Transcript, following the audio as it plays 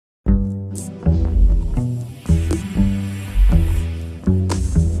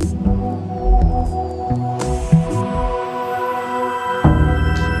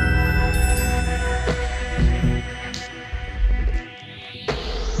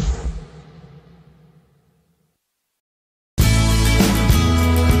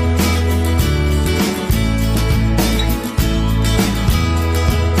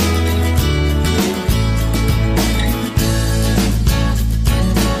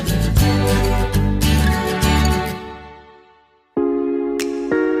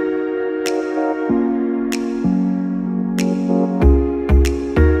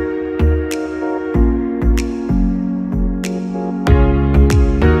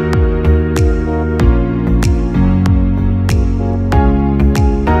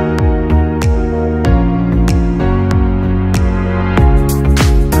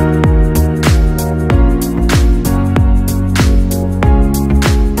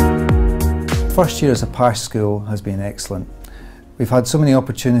first year as a PASCH school has been excellent. We've had so many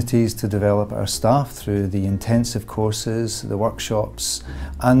opportunities to develop our staff through the intensive courses, the workshops,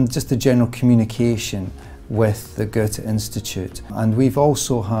 and just the general communication with the Goethe-Institut. And we've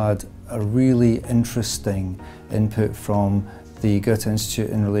also had a really interesting input from the Goethe-Institut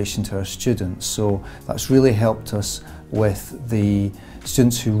in relation to our students. So that's really helped us with the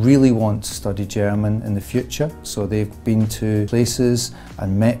students who really want to study German in the future. So they've been to places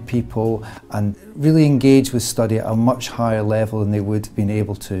and met people and really engaged with study at a much higher level than they would have been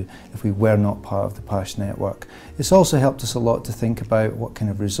able to if we were not part of the PASCH network. It's also helped us a lot to think about what kind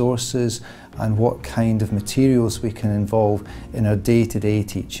of resources and what kind of materials we can involve in our day-to-day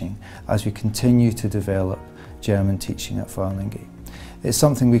teaching as we continue to develop German teaching at Farlingate. It's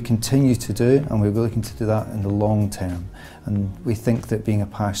something we continue to do, and we're looking to do that in the long term, and we think that being a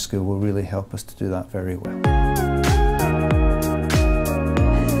PASCH school will really help us to do that very well.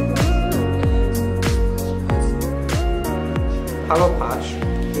 Hallo PASCH,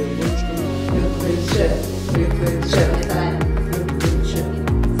 wir wünschen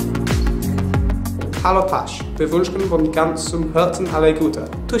Hallo PASCH, wir wünschen von ganzem Herzen alle Gute.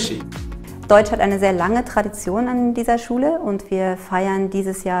 Tuschi. Deutsch hat eine sehr lange Tradition an dieser Schule und wir feiern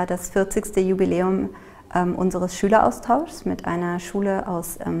dieses Jahr das 40. Jubiläum unseres Schüleraustauschs mit einer Schule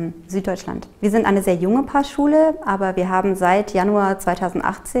aus Süddeutschland. Wir sind eine sehr junge PASCH-Schule, aber wir haben seit Januar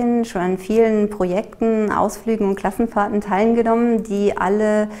 2018 schon an vielen Projekten, Ausflügen und Klassenfahrten teilgenommen, die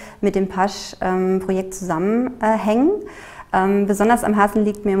alle mit dem PASCH-Projekt zusammenhängen. Besonders am Herzen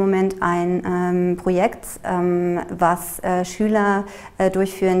liegt mir im Moment ein Projekt, was Schüler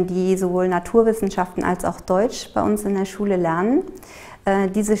durchführen, die sowohl Naturwissenschaften als auch Deutsch bei uns in der Schule lernen.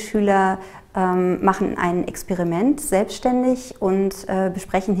 Diese Schüler machen ein Experiment selbstständig und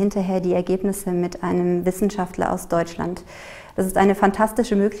besprechen hinterher die Ergebnisse mit einem Wissenschaftler aus Deutschland. Das ist eine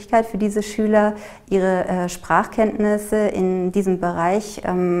fantastische Möglichkeit für diese Schüler, ihre Sprachkenntnisse in diesem Bereich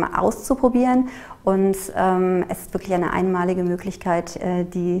auszuprobieren. Und es ist wirklich eine einmalige Möglichkeit,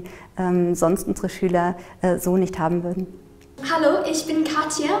 die sonst unsere Schüler so nicht haben würden. Hallo, ich bin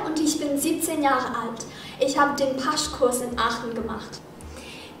Katja und ich bin 17 Jahre alt. Ich habe den PASCH-Kurs in Aachen gemacht.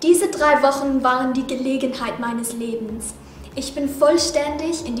 Diese 3 Wochen waren die Gelegenheit meines Lebens. Ich bin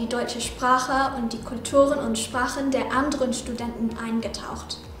vollständig in die deutsche Sprache und die Kulturen und Sprachen der anderen Studenten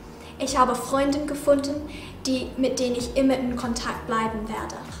eingetaucht. Ich habe Freunde gefunden, mit denen ich immer in Kontakt bleiben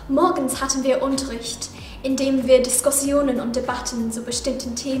werde. Morgens hatten wir Unterricht, in dem wir Diskussionen und Debatten zu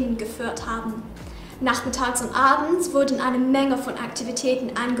bestimmten Themen geführt haben. Nachmittags und abends wurden eine Menge von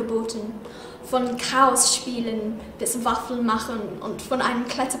Aktivitäten angeboten. Von Chaos-Spielen bis Waffeln machen und von einem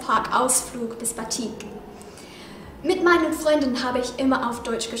Kletterpark-Ausflug bis Batik. Mit meinen Freunden habe ich immer auf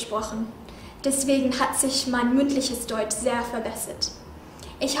Deutsch gesprochen. Deswegen hat sich mein mündliches Deutsch sehr verbessert.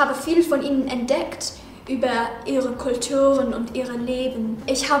 Ich habe viel von ihnen entdeckt über ihre Kulturen und ihr Leben.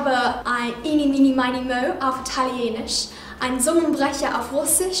 Ich habe ein Ini, Mini, Mini, Mo auf Italienisch, einen Zungenbrecher auf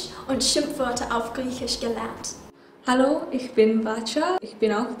Russisch und Schimpfwörter auf Griechisch gelernt. Hallo, ich bin Vacha, ich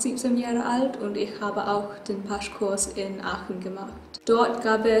bin auch 17 Jahre alt und ich habe auch den PASCH-Kurs in Aachen gemacht. Dort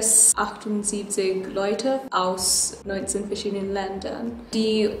gab es 78 Leute aus 19 verschiedenen Ländern.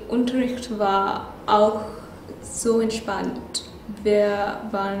 Der Unterricht war auch so entspannt. Wir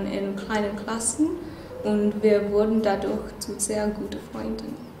waren in kleinen Klassen und wir wurden dadurch zu sehr guten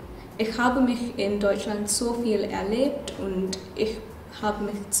Freunden. Ich habe mich in Deutschland so viel erlebt und ich habe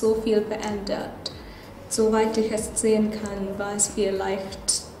mich so viel verändert. Soweit ich es sehen kann, war es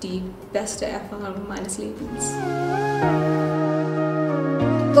vielleicht die beste Erfahrung meines Lebens.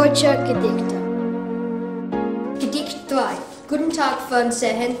 Deutsche Gedichte. Gedicht 3. Guten Tag,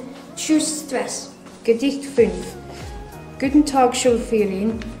 Fernsehen. Tschüss, Stress. Gedicht 5. Guten Tag,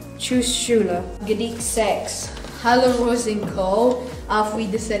 Schulferien. Tschüss, Schule. Gedicht 6. Hallo Rosenkohl, auf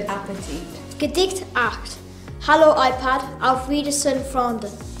Wiedersehen Appetit. Gedicht 8. Hallo iPad, auf Wiedersehen Freunde.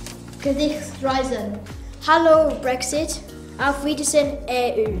 Gedicht 13. Hallo Brexit, auf Wiedersehen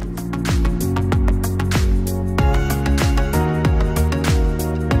EU.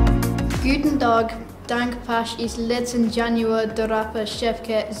 Guten Tag, dank PASCH ist letzten Januar der Rapper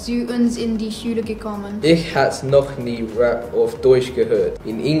Schäfke zu uns in die Schule gekommen. Ich hatte noch nie Rap auf Deutsch gehört.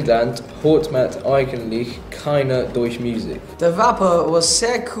 In England hört man eigentlich keine deutsche Musik. Der Rapper war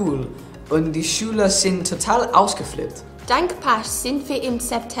sehr cool und die Schüler sind total ausgeflippt. Dank PASCH sind wir im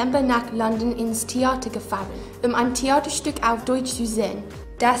September nach London ins Theater gefahren, um ein Theaterstück auf Deutsch zu sehen.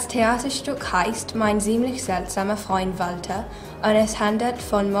 Das Theaterstück heißt Mein ziemlich seltsamer Freund Walter und es handelt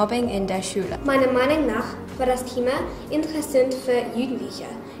von Mobbing in der Schule. Meiner Meinung nach war das Thema interessant für Jugendliche.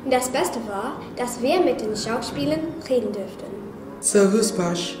 Und das Beste war, dass wir mit den Schauspielern reden durften. Servus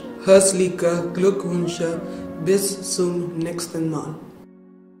PASCH, Herzliche Glückwünsche, bis zum nächsten Mal.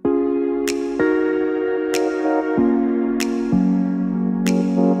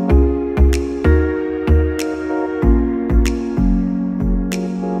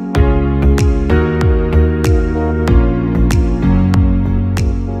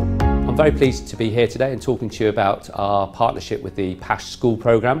 I'm very pleased to be here today and talking to you about our partnership with the PASCH School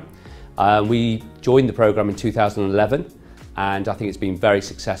programme. We joined the programme in 2011 and I think it's been very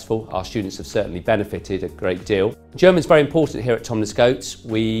successful. Our students have certainly benefited a great deal. German's very important here at Thomas Goethe.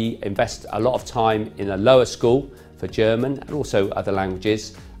 We invest a lot of time in a lower school for German and also other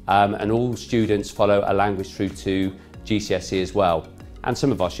languages, and all students follow a language through to GCSE as well, and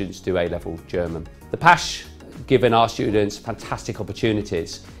some of our students do A-level German. The PASCH given our students fantastic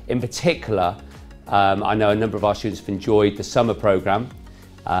opportunities. In particular, I know a number of our students have enjoyed the summer programme,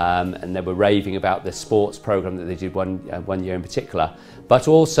 and they were raving about the sports programme that they did one year in particular. But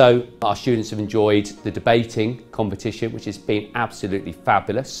also our students have enjoyed the debating competition, which has been absolutely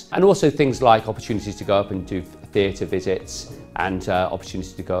fabulous. And also things like opportunities to go up and do theatre visits and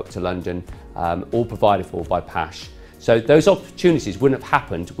opportunities to go up to London, all provided for by PASCH. So those opportunities wouldn't have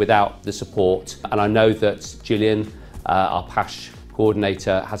happened without the support, and I know that Gillian, our PASCH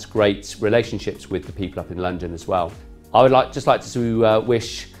coordinator, has great relationships with the people up in London as well. I would just like to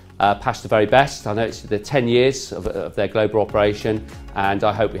wish PASCH the very best. I know it's the 10 years of their global operation, and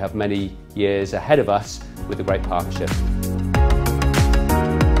I hope we have many years ahead of us with a great partnership.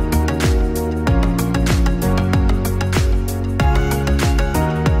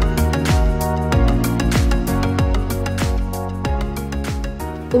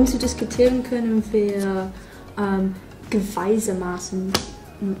 Um zu diskutieren können wir geweisermaßen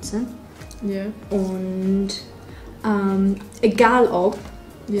nutzen. Ja. Und egal ob,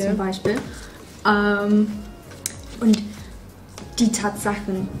 zum Beispiel. Und die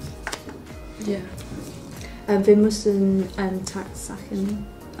Tatsachen. Ja. Wir müssen Tatsachen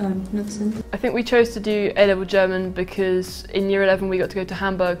nutzen. I think we chose to do A-level German because in year 11 we got to go to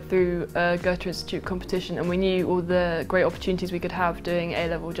Hamburg through a Goethe-Institut competition, and we knew all the great opportunities we could have doing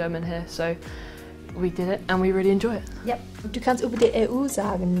A-level German here, so we did it and we really enjoy it. Yep. Du kannst über die EU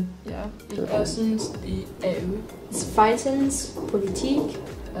sagen. Ja. Erstens die EU. Zweitens Politik.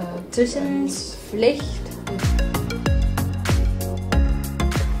 Drittens Pflicht.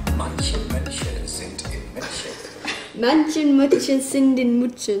 Manche Mönche sind in München. Manche Mütchen sind in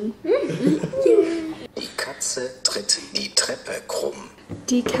Mutschen. Die Katze tritt die Treppe krumm.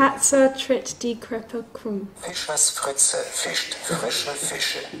 Die Katze tritt die Treppe krumm. Fischers Fritze fischt frische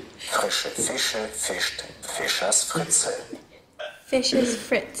Fische. Frische Fische fischt Fischers Fritze. Fischers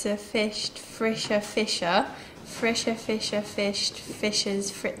Fritze fischt frische Fische. Frische Fische fischt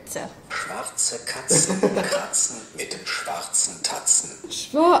Fischers Fritze. Schwarze Katzen kratzen mit schwarzen Tatzen.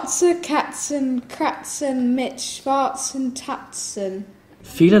 Schwarze Katzen kratzen mit schwarzen Tatzen.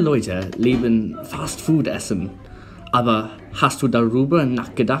 Viele Leute lieben Fast Food essen. Aber hast du darüber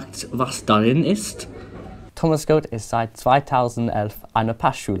nachgedacht, was darin ist? Thomas Goethe ist seit 2011 eine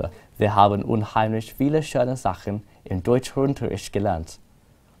PASCH-Schule. Wir haben unheimlich viele schöne Sachen im Deutschunterricht gelernt.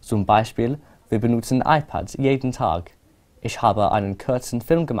 Zum Beispiel, wir benutzen iPads jeden Tag. Ich habe einen kurzen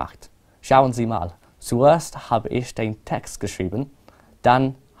Film gemacht. Schauen Sie mal. Zuerst habe ich den Text geschrieben,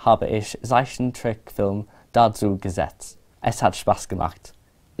 dann habe ich Zeichentrickfilm dazu gesetzt. Es hat Spaß gemacht.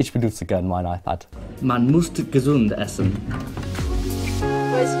 Ich benutze gern mein iPad. Man muss gesund essen.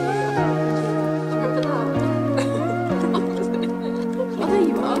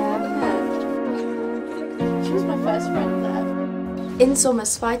 Im Sommer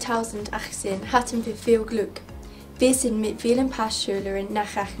 2018 hatten wir viel Glück. Wir sind mit vielen PASCH-Schülern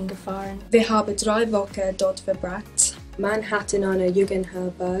nach Aachen gefahren. Wir haben 3 Wochen dort verbracht. Man hat in einer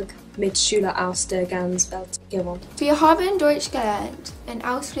Jugendherberge mit Schülern aus der ganzen Welt gewohnt. Wir haben Deutsch gelernt, einen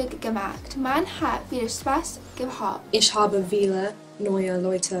Ausflug gemacht. Man hat viel Spaß gehabt. Ich habe viele neue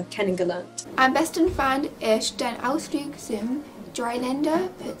Leute kennengelernt. Am besten fand ich den Ausflug zum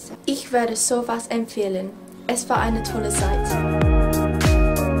Dreiländerpizza. Ich werde sowas empfehlen. Es war eine tolle Zeit.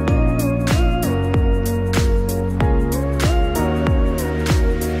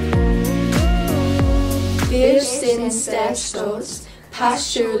 Wir sind sehr stolz,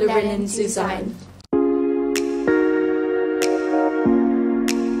 PASCH-Schülerinnen zu sein.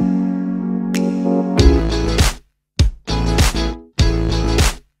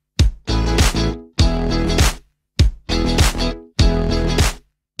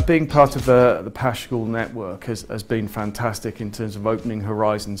 Being part of the PASCH School network has been fantastic in terms of opening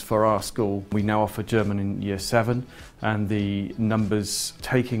horizons for our school. We now offer German in Year 7 and the numbers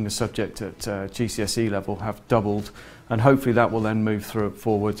taking the subject at GCSE level have doubled, and hopefully that will then move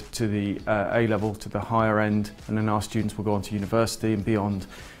forward to the A level, to the higher end, and then our students will go on to university and beyond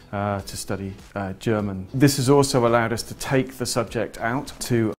to study German. This has also allowed us to take the subject out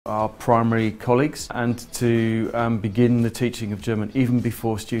to our primary colleagues and to begin the teaching of German even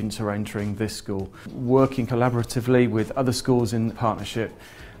before students are entering this school. Working collaboratively with other schools in partnership,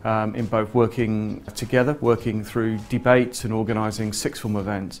 in both working together, working through debates and organising sixth form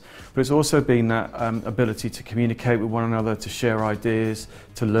events. But it's also been that ability to communicate with one another, to share ideas,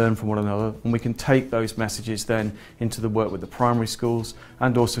 to learn from one another, and we can take those messages then into the work with the primary schools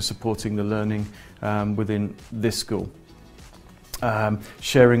and also supporting the learning within this school.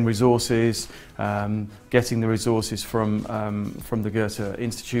 Sharing resources, getting the resources from the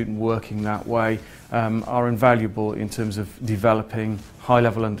Goethe-Institut and working that way are invaluable in terms of developing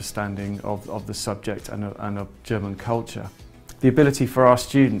high-level understanding of the subject and of German culture. The ability for our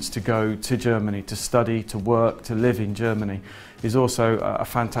students to go to Germany, to study, to work, to live in Germany is also a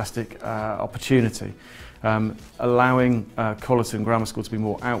fantastic opportunity. Allowing Colleton Grammar School to be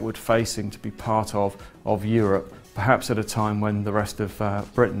more outward-facing, to be part of Europe, perhaps at a time when the rest of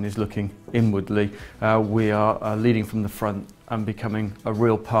Britain is looking inwardly, we are leading from the front and becoming a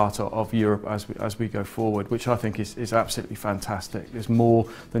real part of Europe as we go forward, which I think is absolutely fantastic. There's more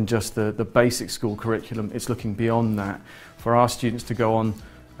than just the basic school curriculum, it's looking beyond that. For our students to go on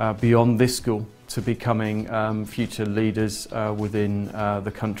beyond this school to becoming future leaders within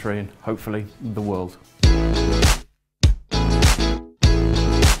the country and hopefully the world.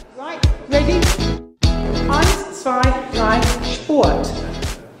 Right, ready? 1, 2, 3, Sport.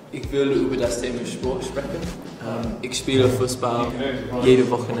 Ich will über das Thema Sport sprechen. Ich spiele Fußball jedes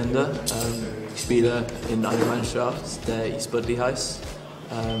Wochenende. Ich spiele in einer Mannschaft, der Esportli heißt.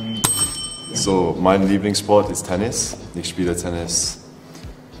 So, mein Lieblingssport ist Tennis. Ich spiele Tennis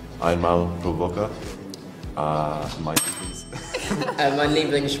einmal pro Woche. Mein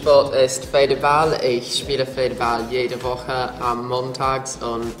Lieblingssport ist Federball. Ich spiele Federball jede Woche am Montags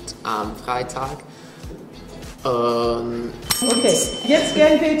und am Freitag. Okay, jetzt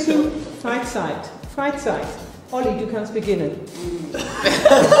gehen wir zu Freizeit. Freizeit. Olli, du kannst beginnen.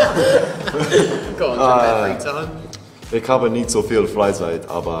 Ich habe nicht so viel Freizeit,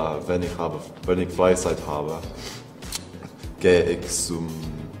 aber wenn ich Freizeit habe, gehe ich zum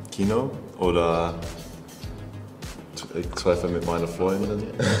Kino oder ich treffe mit meiner Freundin.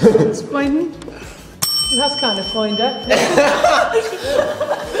 Freunden? Du hast keine Freunde.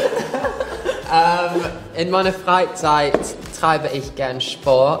 In meiner Freizeit treibe ich gern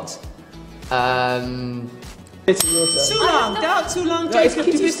Sport. Zu lang, zu lang. Jacob,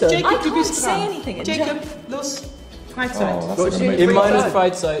 du bist dran. Jacob, los. Freizeit. In meiner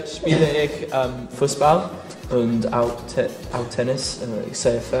Freizeit spiele ich Fußball und auch Tennis. Ich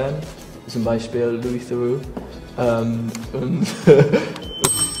sehe fern, zum Beispiel Louis Theroux.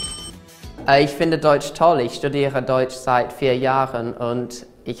 Ich finde Deutsch toll. Ich studiere Deutsch seit 4 Jahren und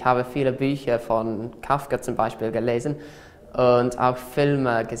ich habe viele Bücher von Kafka zum Beispiel gelesen und auch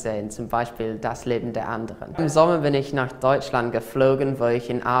Filme gesehen, zum Beispiel Das Leben der anderen. Im Sommer bin ich nach Deutschland geflogen, wo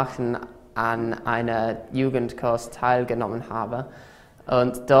ich in Aachen an einem Jugendkurs teilgenommen habe.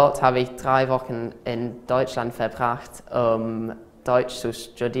 Und dort habe ich 3 Wochen in Deutschland verbracht, um Deutsch zu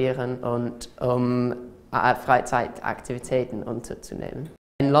studieren und um Freizeitaktivitäten unterzunehmen.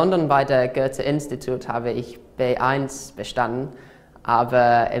 In London bei der Goethe-Institut habe ich B1 bestanden,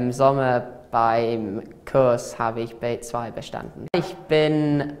 aber im Sommer beim Kurs habe ich B2 bestanden. Ich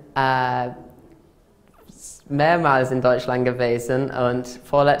bin mehrmals in Deutschland gewesen und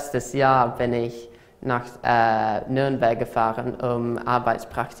vorletztes Jahr bin ich nach Nürnberg gefahren, um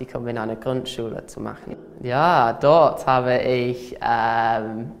Arbeitspraktikum in einer Grundschule zu machen. Ja, dort habe ich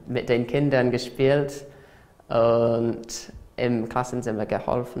mit den Kindern gespielt und im Klassenzimmer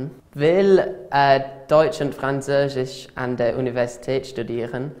geholfen. Ich will Deutsch und Französisch an der Universität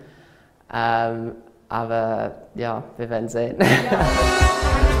studieren, aber ja, wir werden sehen. Ja.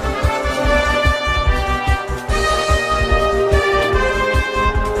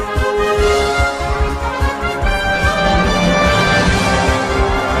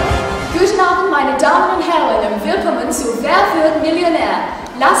 Guten Abend, meine Damen und Herren, und willkommen zu Wer wird Millionär?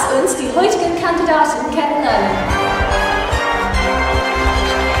 Lasst uns die heutigen Kandidaten kennenlernen.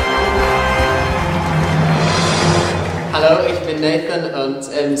 Hallo, ich bin Nathan und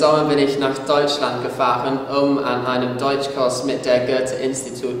im Sommer bin ich nach Deutschland gefahren, um an einem Deutschkurs mit der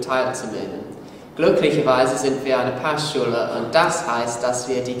Goethe-Institut teilzunehmen. Glücklicherweise sind wir eine PASCH-Schule und das heißt, dass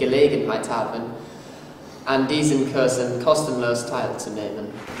wir die Gelegenheit haben, an diesen Kursen kostenlos teilzunehmen.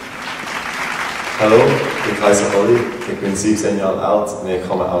 Hallo, ich heiße Olli, ich bin 17 Jahre alt und ich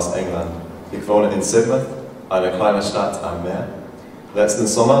komme aus England. Ich wohne in Sidmouth, einer kleinen Stadt am Meer. Letzten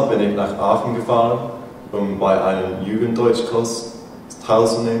Sommer bin ich nach Aachen gefahren, um bei einem Jugenddeutschkurs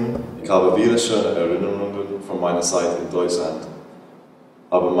teilzunehmen. Ich habe viele schöne Erinnerungen von meiner Zeit in Deutschland.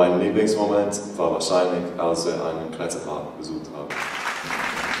 Aber mein Lieblingsmoment war wahrscheinlich, als wir einen Kletterpark besucht haben.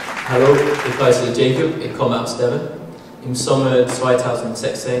 Hallo, ich heiße Jacob, ich komme aus Devon. Im Sommer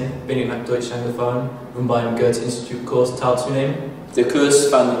 2016 bin ich nach Deutschland gefahren, um beim Goethe-Institut Kurs teilzunehmen. Der Kurs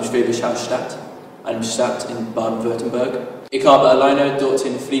fand in Schwäbisch Hall statt, einer Stadt in Baden-Württemberg. Ich habe alleine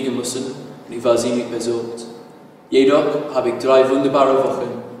dorthin fliegen müssen und ich war ziemlich besorgt. Jedoch habe ich 3 wunderbare Wochen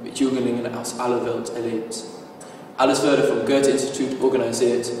mit Jugendlichen aus aller Welt erlebt. Alles wurde vom Goethe-Institut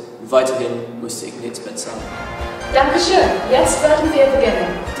organisiert und weiterhin musste ich nichts bezahlen. Dankeschön, jetzt werden wir beginnen.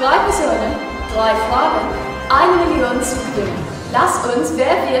 3 Personen, 3 Fragen, 1 Million zu gewinnen. Lass uns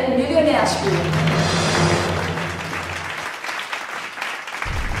Wer wird Millionär spielen.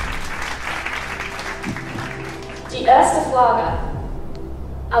 Die erste Frage.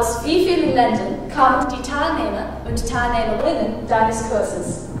 Aus wie vielen Ländern kamen die Teilnehmer und Teilnehmerinnen deines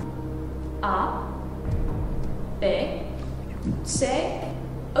Kurses? A, B, C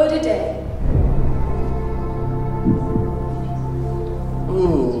oder D?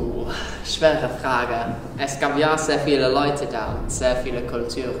 Schwere Frage. Es gab ja sehr viele Leute da und sehr viele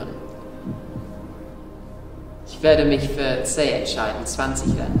Kulturen. Ich werde mich für C entscheiden, 20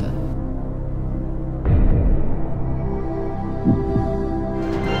 Länder.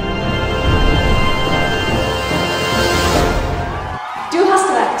 Du hast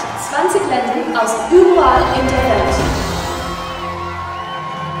recht, 20 Länder aus überall in der Welt.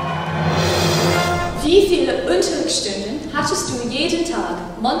 Wie viele Unterrichtsstunden hattest du jeden Tag,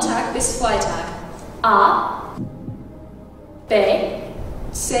 Montag bis Freitag? A, B,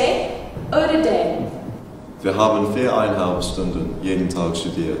 C oder D? Wir haben 4,5 Stunden jeden Tag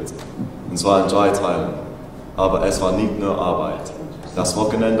studiert, und zwar in 3 Teilen. Aber es war nicht nur Arbeit. Das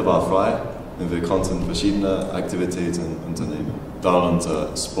Wochenende war frei und wir konnten verschiedene Aktivitäten unternehmen, darunter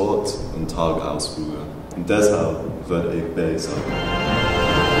Sport und Tagausflüge. Und deshalb würde ich B sagen.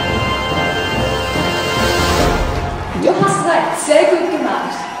 Du hast recht, sehr gut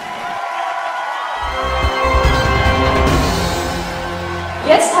gemacht.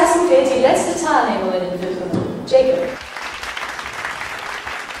 Jetzt heißen wir die letzte Teilnehmerin willkommen, Jacob.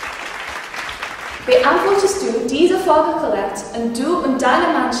 Beantwortest du diese Frage korrekt und du und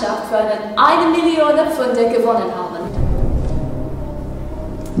deine Mannschaft werden 1 Million Pfunde gewonnen haben.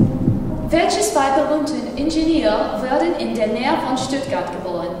 Welche 2 berühmten Ingenieure werden in der Nähe von Stuttgart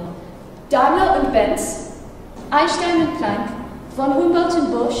geboren? Daimler und Benz, Einstein und Planck, von Humboldt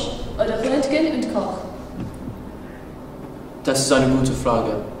und Bosch oder Röntgen und Koch? Das ist eine gute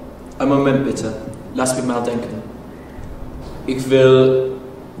Frage. Einen Moment bitte, lass mich mal denken. Ich will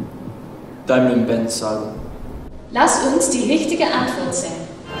Daimler und Benz sagen. Lass uns die richtige Antwort sehen.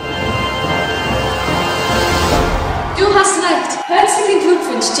 Du hast recht. Herzlichen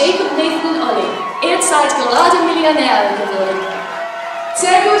Glückwunsch, Jacob, Nathan und Olli. Ihr seid gerade Millionäre geworden.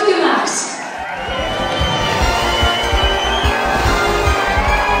 Sehr gut gemacht.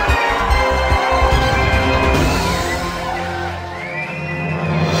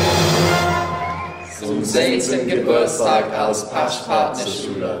 Zum 16. Geburtstag als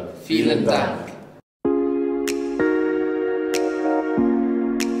PASCH-Partnerschule. Vielen Dank.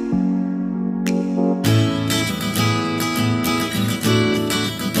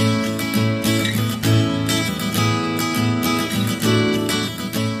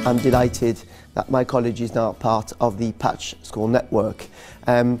 I'm delighted that my college is now part of the PASCH School Network.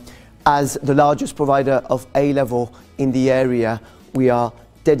 As the largest provider of A-level in the area, we are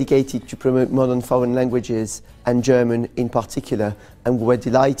dedicated to promote modern foreign languages and German in particular, and we're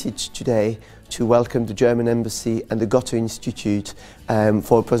delighted today to welcome the German Embassy and the Goethe-Institut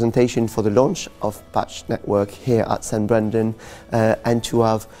for a presentation for the launch of PASCH Network here at St. Brendan, and to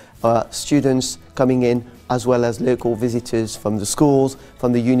have students coming in as well as local visitors from the schools,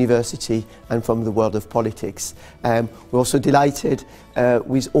 from the university and from the world of politics. We're also delighted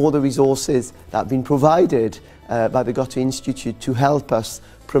with all the resources that have been provided by the Goethe-Institut to help us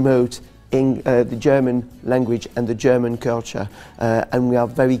promote the German language and the German culture, and we are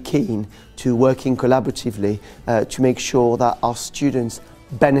very keen to working collaboratively to make sure that our students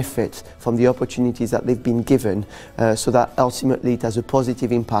benefit from the opportunities that they've been given, so that ultimately it has a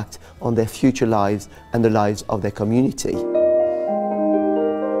positive impact on their future lives and the lives of their community.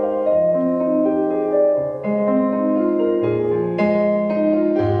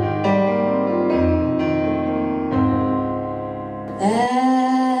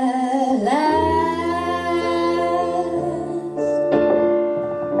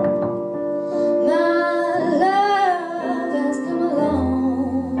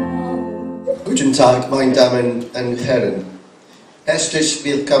 Guten Tag, meine Damen und Herren. Herzlich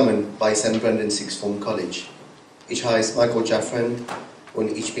willkommen bei St. Brendan Sixth Form College. Ich heiße Michael Jaffran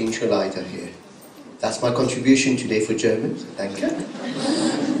und ich bin Schulleiter hier. That's my contribution today for German, so thank you.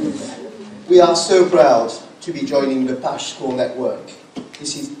 We are so proud to be joining the PASCH School Network.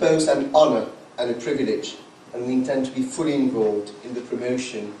 This is both an honour and a privilege, and we intend to be fully involved in the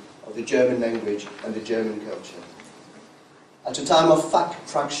promotion of the German language and the German culture. At a time of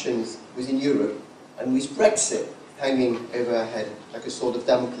fractions within Europe, and with Brexit hanging over our head like a sword of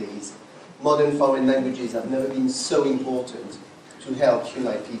Damocles, modern foreign languages have never been so important to help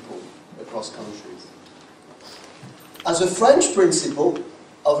unite people across countries. As a French principal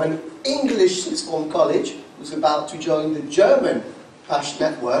of an English sixth form college who's about to join the German PASCH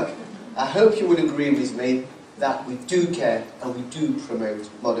network, I hope you would agree with me that we do care and we do promote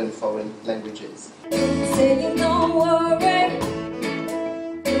modern foreign languages. Saying don't worry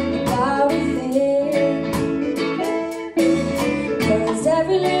about a thing, 'cause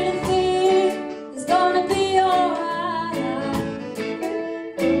every little thing is gonna be alright.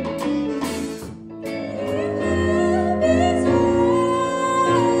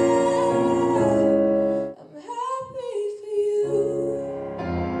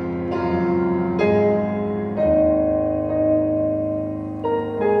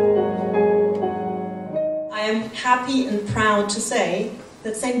 Happy and proud to say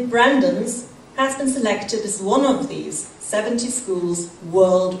that St. Brendan's has been selected as one of these 70 schools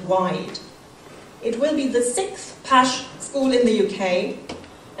worldwide. It will be the 6th PASCH school in the UK,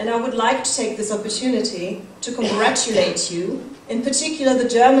 and I would like to take this opportunity to congratulate you, in particular the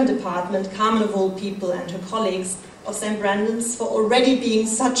German department, Carmen of all people, and her colleagues of St. Brendan's, for already being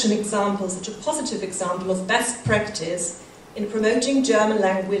such an example, such a positive example of best practice in promoting German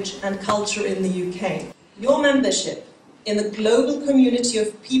language and culture in the UK. Your membership in the global community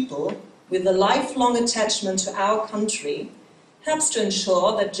of people with a lifelong attachment to our country helps to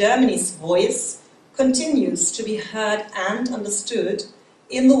ensure that Germany's voice continues to be heard and understood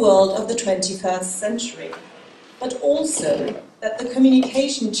in the world of the 21st century, but also that the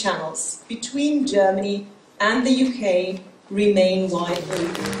communication channels between Germany and the UK remain wide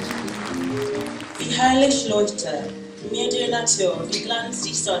open. Wie herrlich leuchtet mir die Natur, wie glanzt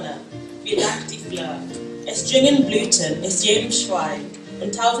die Sonne, wie lacht die Fleur. Es dringen Blüten aus jedem Schwein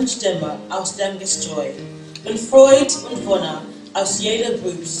und tausend Stimmen aus dem Gestreu. Und Freud und Wonne aus jeder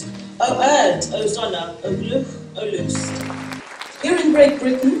Brust. O Erd, O Sonne, O Glück, O Lust. Here in Great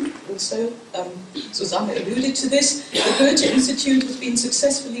Britain, also Susanne alluded to this, the Goethe-Institut has been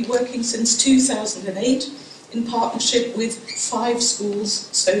successfully working since 2008 in partnership with 5 schools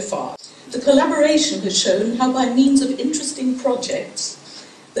so far. The collaboration has shown how by means of interesting projects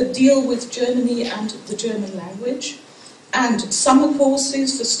that deal with Germany and the German language, and summer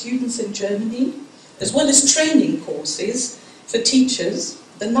courses for students in Germany, as well as training courses for teachers,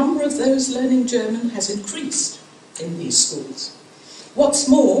 the number of those learning German has increased in these schools. What's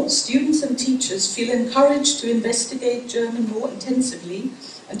more, students and teachers feel encouraged to investigate German more intensively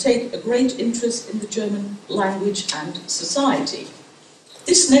and take a great interest in the German language and society.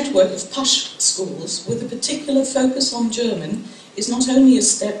 This network of PASCH schools, with a particular focus on German, is not only a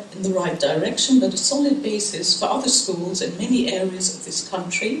step in the right direction, but a solid basis for other schools in many areas of this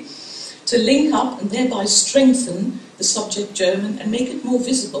country to link up and thereby strengthen the subject German and make it more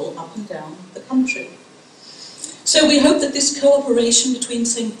visible up and down the country. So we hope that this cooperation between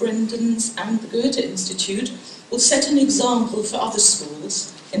St. Brendan's and the Goethe-Institut will set an example for other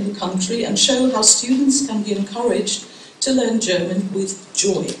schools in the country and show how students can be encouraged to learn German with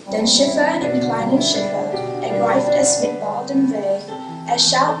joy. Den Schiffer im kleinen Schiffe ergreift es mit baldem Weg.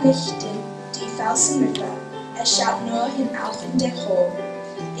 Schaut nicht die Felsenriffe, schaut nur hinauf in der Hohe.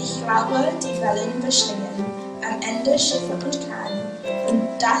 Ich glaube, die Wellen verschlingen, am Ende Schiffe und Kahn. Und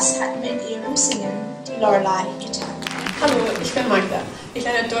das hat mit ihrem Singen die Lorelei getan. Hallo, ich bin Magda. Ich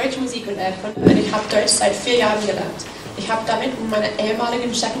lerne Deutsch, Musik und Erdkunde und ich habe Deutsch seit 4 Jahren gelernt. Ich habe damit in meiner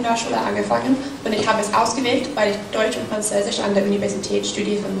ehemaligen Sekundarschule angefangen und ich habe es ausgewählt, weil ich Deutsch und Französisch an der Universität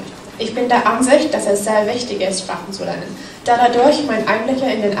studieren möchte. Ich bin der Ansicht, dass es sehr wichtig ist, Sprachen zu lernen, da dadurch mein Einblick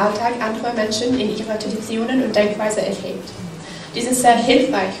in den Alltag anderer Menschen in ihre Traditionen und Denkweise erhebt. Dies ist sehr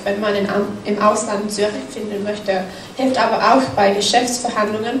hilfreich, wenn man im Ausland zurückfinden möchte, hilft aber auch bei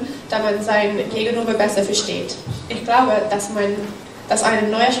Geschäftsverhandlungen, da man sein Gegenüber besser versteht. Ich glaube, dass eine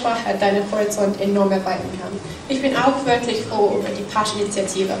neue Sprache deinen Horizont enorm erweitern kann. Ich bin auch wirklich froh über die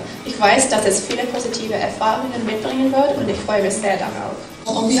PASCH-Initiative. Ich weiß, dass es viele positive Erfahrungen mitbringen wird und ich freue mich sehr darauf.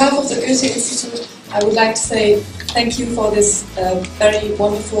 On behalf of the Goethe-Institut, I would like to say thank you for this very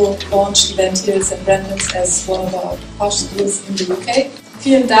wonderful launch event here at St. Brendan's as one of our PASCH schools in the UK.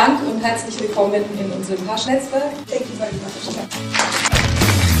 Vielen Dank und herzlich willkommen in unserem PASCH-Netzwerk. Thank you very much.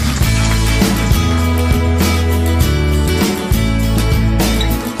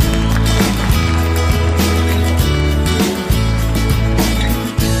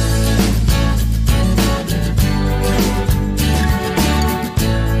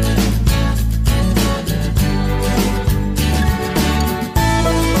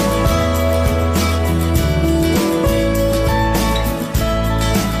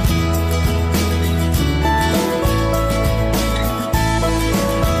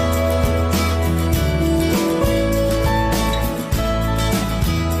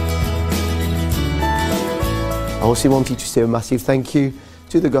 I also wanted to say a massive thank you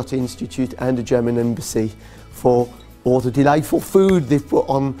to the Goethe-Institut and the German Embassy for all the delightful food they've put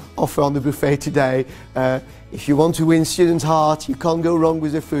on offer on the buffet today. If you want to win students' heart, you can't go wrong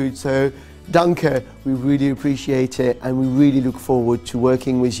with the food. So, danke, we really appreciate it, and we really look forward to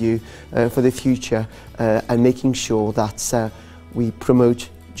working with you for the future and making sure that we promote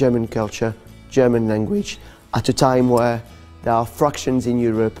German culture, German language, at a time where there are fractions in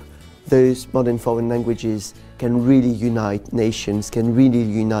Europe. Those modern foreign languages can really unite nations, can really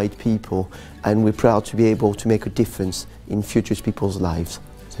unite people, and we're proud to be able to make a difference in future people's lives.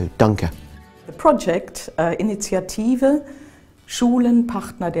 So, danke. The project, Initiative Schulen,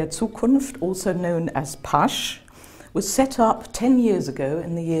 Partner der Zukunft, also known as PASCH, was set up 10 years ago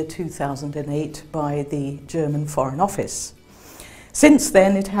in the year 2008 by the German Foreign Office. Since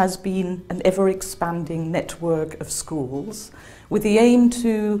then, it has been an ever-expanding network of schools with the aim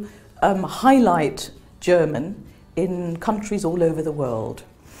to highlight German in countries all over the world.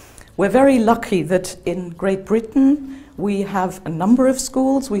 We're very lucky that in Great Britain we have a number of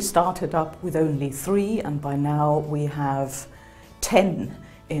schools. We started up with only 3, and by now we have 10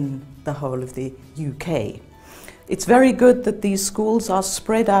 in the whole of the UK. It's very good that these schools are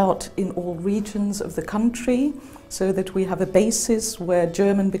spread out in all regions of the country so that we have a basis where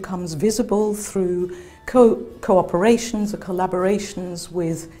German becomes visible through cooperations or collaborations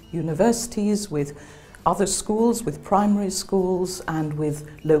with universities, with other schools, with primary schools, and with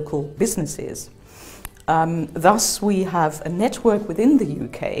local businesses. Thus, we have a network within the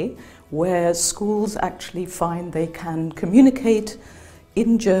UK where schools actually find they can communicate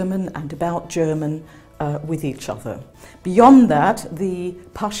in German and about German with each other. Beyond that, the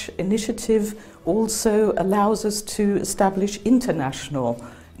PASCH initiative also allows us to establish international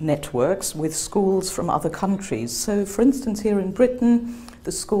networks with schools from other countries. So, for instance, here in Britain,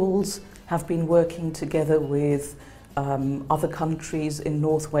 the schools have been working together with other countries in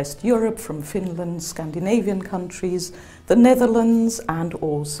Northwest Europe, from Finland, Scandinavian countries, the Netherlands, and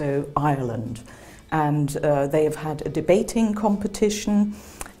also Ireland. And they have had a debating competition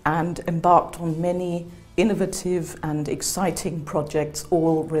and embarked on many innovative and exciting projects,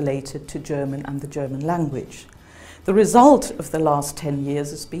 all related to German and the German language. The result of the last 10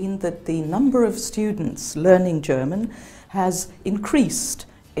 years has been that the number of students learning German has increased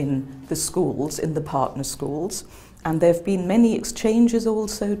in the schools, in the partner schools, and there have been many exchanges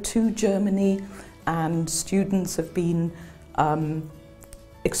also to Germany, and students have been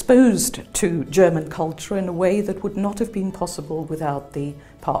exposed to German culture in a way that would not have been possible without the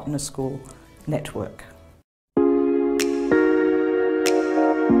partner school network.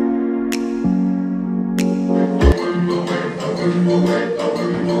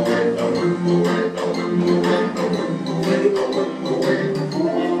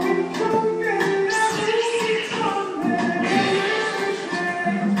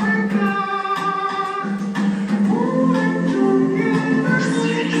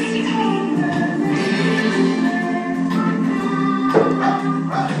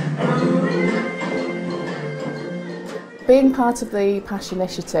 Being part of the PASCH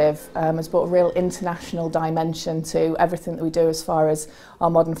initiative has brought a real international dimension to everything that we do as far as our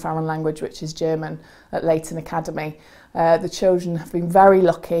modern foreign language, which is German, at Leighton Academy. The children have been very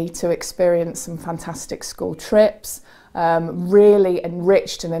lucky to experience some fantastic school trips, really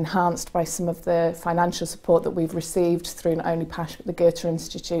enriched and enhanced by some of the financial support that we've received through not only PASCH but the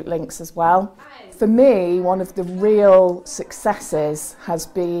Goethe-Institut links as well. For me, one of the real successes has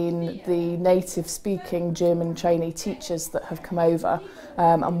been the native speaking German trainee teachers that have come over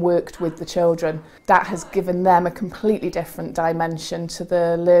and worked with the children. That has given them a completely different dimension to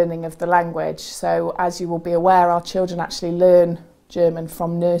the learning of the language. So as you will be aware, our children actually learn German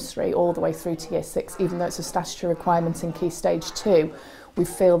from nursery all the way through to year 6, even though it's a statutory requirement in Key Stage 2. We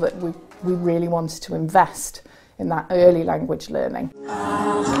feel that we really wanted to invest in that early language learning.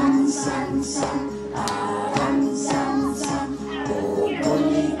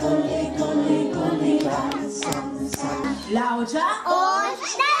 Lauter und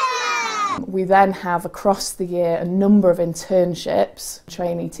We then have across the year a number of internships,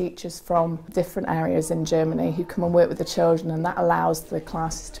 trainee teachers from different areas in Germany who come and work with the children, and that allows the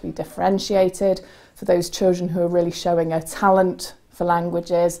classes to be differentiated. For those children who are really showing a talent for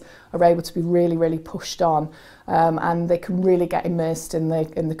languages are able to be really pushed on, and they can really get immersed in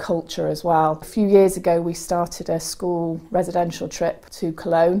the culture as well. A few years ago we started a school residential trip to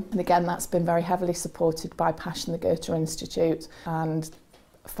Cologne, and again that's been very heavily supported by PASCH and the Goethe-Institut, and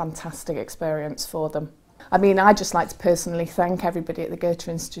a fantastic experience for them. I mean, I'd just like to personally thank everybody at the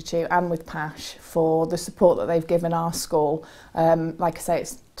Goethe-Institut and with PASCH for the support that they've given our school. Like I say,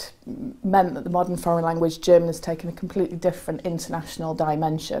 it's meant that the modern foreign language German has taken a completely different international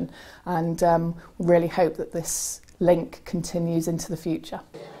dimension, and we really hope that this link continues into the future.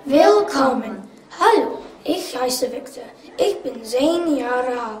 Willkommen! Hallo, ich heiße Victor. Ich bin 10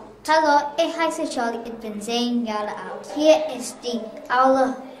 Jahre alt. Hallo, ich heiße Charlie. Ich bin 10 Jahre alt. Hier ist die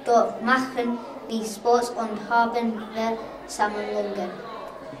Aula. Dort machen wir Sport und haben wir Sammlungen.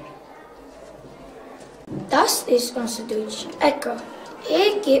 Das ist unsere deutsche Ecke.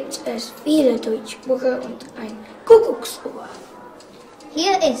 Hier gibt es viele Deutschbücher und ein Kuckucksuhr.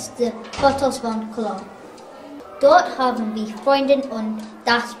 Hier ist die Fotos von Cologne. Dort haben wir Freunde und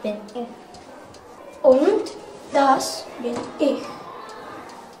das bin ich. Und das bin ich.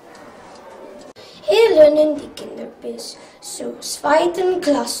 Hier lernen die Kinder bis zur 2.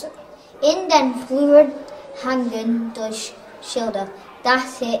 Klasse. In den Fluren hängen durch Schilder.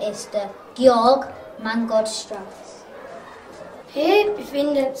 Das hier ist der Georg-Mangold-Straße. Hier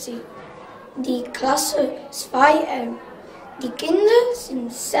befindet sich die Klasse 2M. Die Kinder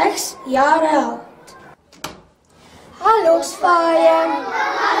sind 6 Jahre alt. Hallo 2M!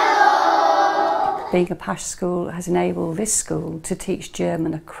 Being a PASCH school has enabled this school to teach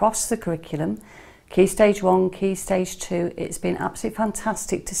German across the curriculum. Key Stage 1, Key Stage 2, it's been absolutely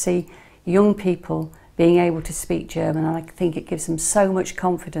fantastic to see young people being able to speak German, and I think it gives them so much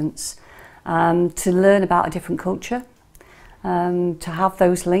confidence to learn about a different culture. To have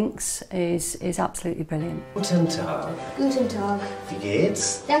those links is absolutely brilliant. Guten Tag. Guten Tag. Wie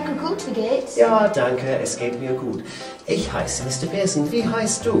geht's? Danke gut, wie geht's? Ja, danke, es geht mir gut. Ich heiße Mr. Pearson. Wie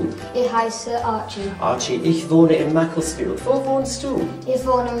heißt du? Ich heiße Archie. Archie, ich wohne in Macclesfield. Wo wohnst du? Ich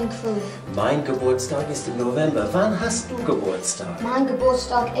wohne in Crewe. Mein Geburtstag ist im November. Wann hast du Geburtstag? Mein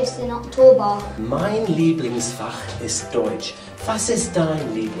Geburtstag ist im Oktober. Mein Lieblingsfach ist Deutsch. Was ist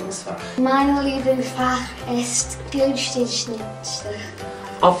dein Lieblingsfach? Mein Lieblingsfach ist Goethe-Institut.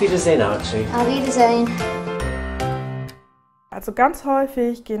 Auf Wiedersehen, Archie. Auf Wiedersehen. Also ganz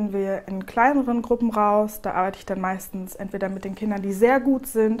häufig gehen wir in kleineren Gruppen raus. Da arbeite ich dann meistens entweder mit den Kindern, die sehr gut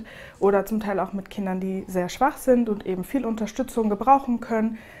sind, oder zum Teil auch mit Kindern, die sehr schwach sind und eben viel Unterstützung gebrauchen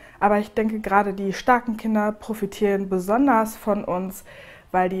können. Aber ich denke, gerade die starken Kinder profitieren besonders von uns,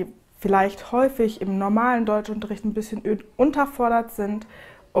 weil die vielleicht häufig im normalen Deutschunterricht ein bisschen unterfordert sind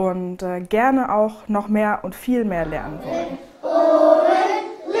und gerne auch noch mehr und viel mehr lernen wollen.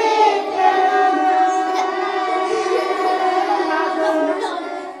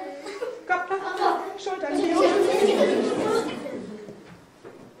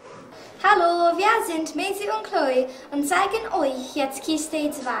 Hallo, wir sind Maisy und Chloe und zeigen euch jetzt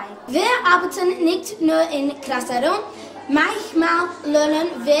Kiste 2. Wir arbeiten nicht nur in Klassenraum, manchmal lernen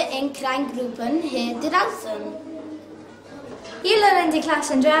wir in Kleingruppen hier draußen. Hier lernen die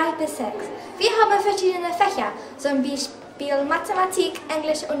Klassen 3 bis 6. Wir haben verschiedene Fächer, zum Beispiel Mathematik,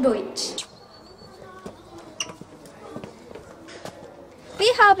 Englisch und Deutsch.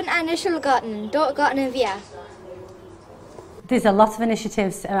 Wir haben einen Schulgarten, dort gartnen wir. There's a lot of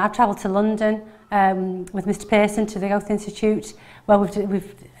initiatives. I've travelled to London with Mr. Pearson to the Goethe-Institut, where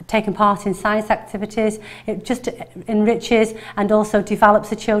we've taken part in science activities. It just enriches and also develops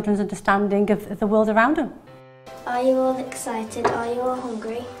the children's understanding of the world around them. Are you all excited? Are you all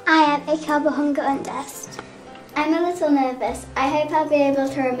hungry? I am. Ich habe Hunger und Durst. I'm a little nervous. I hope I'll be able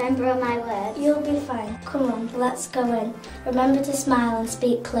to remember all my words. You'll be fine. Come on, let's go in. Remember to smile and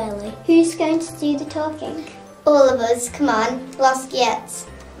speak clearly. Who's going to do the talking? All of us. Come on, los geht's.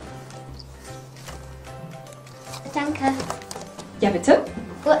 Danke. Ja, bitte?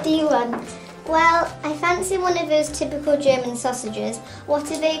 What do you want? Well, I fancy one of those typical German sausages. What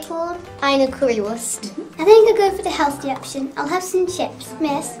are they called? Eine Currywurst. I think I'll go for the healthy option. I'll have some chips.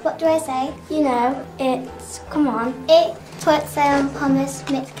 Miss, what do I say? You know, it's... come on. Ich würde sagen Pommes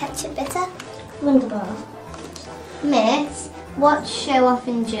mit Ketchup bitte. Wunderbar. Miss, what's show off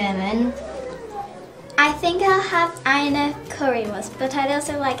in German? I think I'll have eine Currywurst, but I'd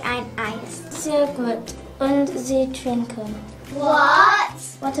also like ein Eis. Sehr gut. Und Sie trinken. What?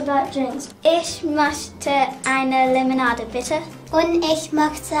 What about drinks? Ich möchte eine Limonade, bitte. Und ich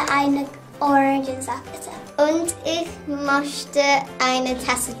möchte eine Orangensaft bitte. Und ich möchte eine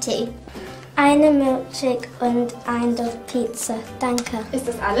Tasse Tee. Eine Milkshake und ein Stück Pizza. Danke. Ist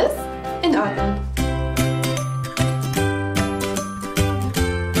das alles? In Ordnung.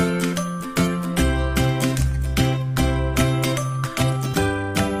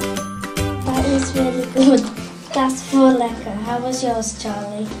 That is really good. That's voll lecker. How was yours,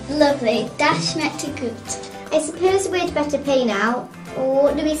 Charlie? Lovely. Das schmeckte gut. I suppose we'd better pay now. Or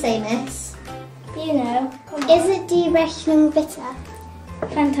what do we say, miss? You know. Is it die Rechnung bitte?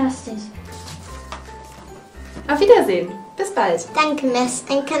 Fantastisch. Auf Wiedersehen. Bis bald. Danke, miss.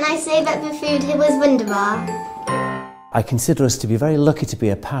 And can I say that the food here was wunderbar? I consider us to be very lucky to be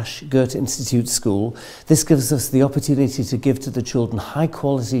a PASCH Goethe-Institut school. This gives us the opportunity to give to the children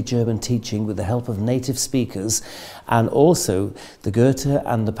high-quality German teaching with the help of native speakers, and also the Goethe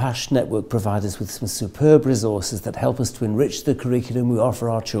and the PASCH network provide us with some superb resources that help us to enrich the curriculum we offer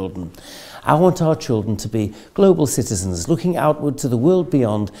our children. I want our children to be global citizens, looking outward to the world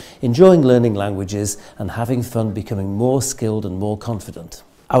beyond, enjoying learning languages and having fun, becoming more skilled and more confident.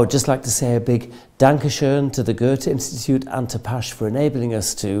 I would just like to say a big Dankeschön to the Goethe-Institut and to PASCH for enabling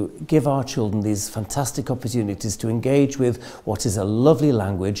us to give our children these fantastic opportunities to engage with what is a lovely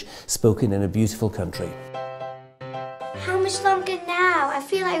language spoken in a beautiful country. How much longer now? I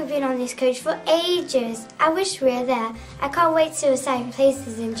feel like we've been on this coach for ages. I wish we were there. I can't wait to see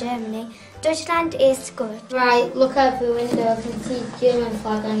places in Germany. Deutschland is good. Right, look out the window. I can see German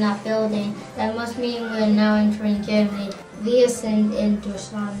flag on that building. That must mean we're now entering Germany. Wir sind in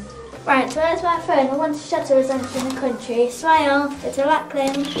Deutschland. Right, where's my phone? I want to shut to us entering the country. Smile, bitte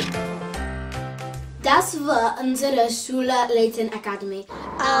lächeln. Das war unsere Schule Leighton Academy.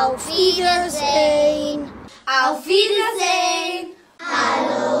 Auf Wiedersehen. Auf Wiedersehen.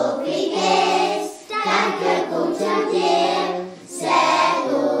 Hallo, wie geht's? Danke, gut an dir. Sehr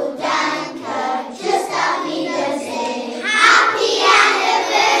gut, danke. Tschüss, auf Wiedersehen. Happy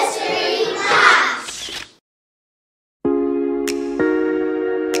Anniversary, PASCH!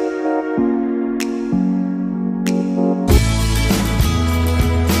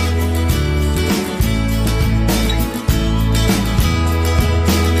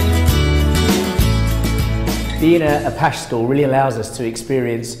 Being a PASCH school really allows us to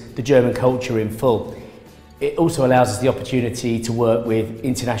experience the German culture in full. It also allows us the opportunity to work with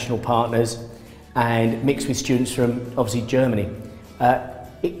international partners and mix with students from obviously Germany.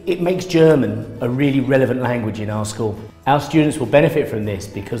 It makes German a really relevant language in our school. Our students will benefit from this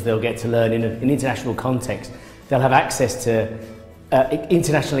because they'll get to learn in an international context. They'll have access to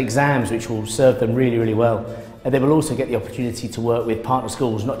international exams which will serve them really, really well. And they will also get the opportunity to work with partner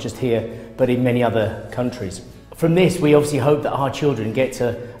schools, not just here, but in many other countries. From this, we obviously hope that our children get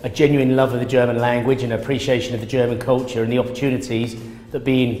a genuine love of the German language and appreciation of the German culture and the opportunities that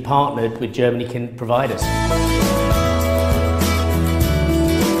being partnered with Germany can provide us. 1,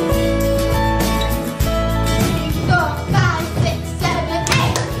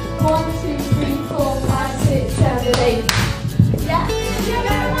 2, 3, 4, 5, 6, 7, 8. Yeah.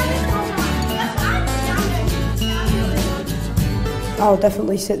 I'll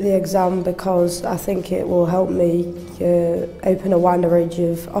definitely sit the exam because I think it will help me open a wider range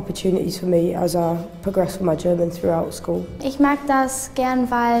of opportunities for me as I progress with my German throughout school. Ich mag das gern,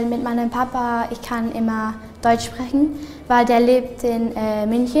 weil mit meinem Papa ich kann immer Deutsch sprechen, weil der lebt in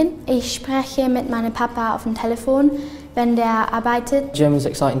München. Ich spreche mit meinem Papa auf dem Telefon, wenn der arbeitet. German's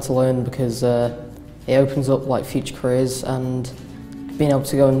exciting to learn because it opens up like future careers and being able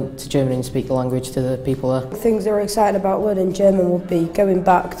to go to Germany and speak the language to the people there. Things that are exciting about learning German would be going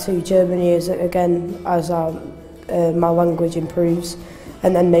back to Germany as my language improves,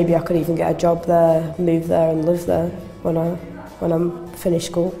 and then maybe I could even get a job there, move there and live there when I'm finished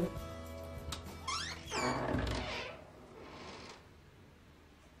school.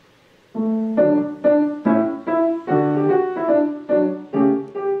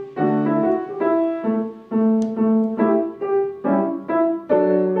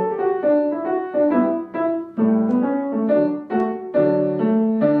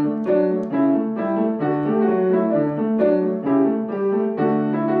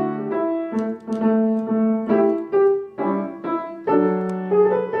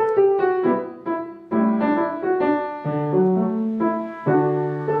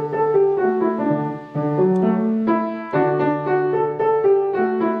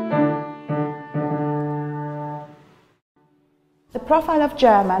 profile of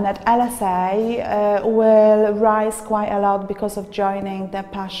German at LSA will rise quite a lot because of joining the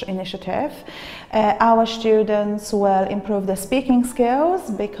PASCH initiative. Our students will improve their speaking skills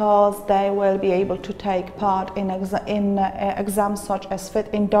because they will be able to take part in exams such as Fit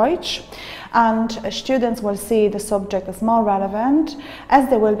in Deutsch, and students will see the subject as more relevant as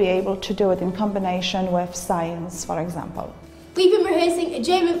they will be able to do it in combination with science, for example. We've been rehearsing a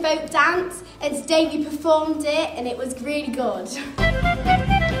German folk dance, and today we performed it and it was really good.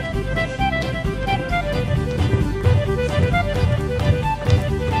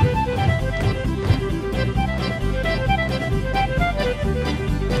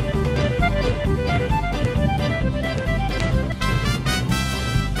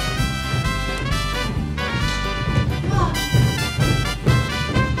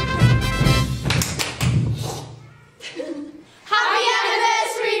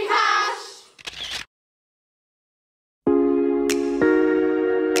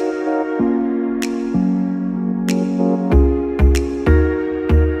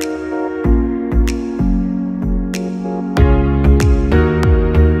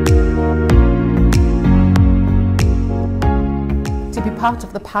 Part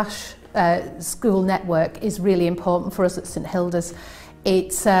of the PASCH school network is really important for us at St Hilda's.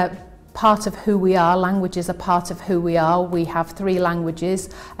 It's part of who we are. Languages are part of who we are. We have 3 languages.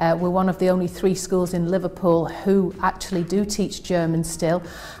 We're one of the only 3 schools in Liverpool who actually do teach German still,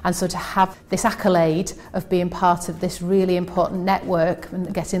 and so to have this accolade of being part of this really important network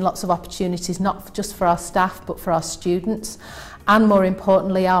and getting lots of opportunities, not just for our staff but for our students, and more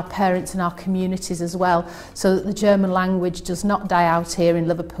importantly our parents and our communities as well, so that the German language does not die out here in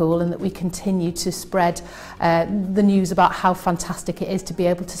Liverpool and that we continue to spread the news about how fantastic it is to be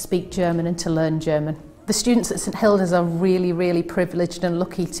able to speak German and to learn German. The students at St Hilda's are really, really privileged and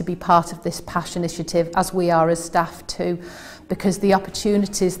lucky to be part of this PASCH initiative, as we are as staff too, because the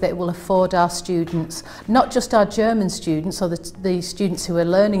opportunities that it will afford our students, not just our German students or the students who are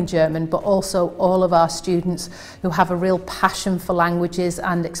learning German, but also all of our students who have a real passion for languages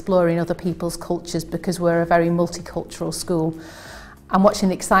and exploring other people's cultures, because we're a very multicultural school. I'm watching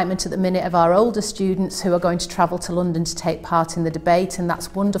the excitement at the minute of our older students who are going to travel to London to take part in the debate, and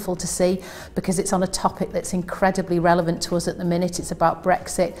that's wonderful to see because it's on a topic that's incredibly relevant to us at the minute. It's about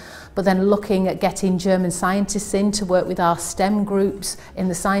Brexit, but then looking at getting German scientists in to work with our STEM groups in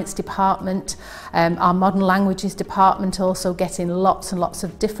the science department, our modern languages department also getting lots and lots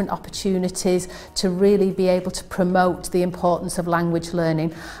of different opportunities to really be able to promote the importance of language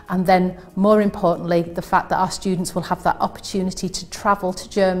learning, and then more importantly the fact that our students will have that opportunity to travel to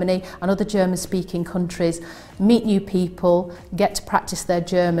Germany and other German-speaking countries, meet new people, get to practice their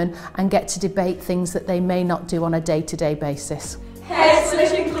German and get to debate things that they may not do on a day-to-day basis.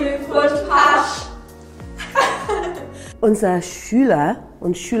 Herzlichen Glückwunsch, PASCH! Unsere Schüler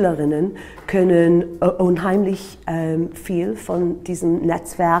und Schülerinnen können unheimlich viel von diesem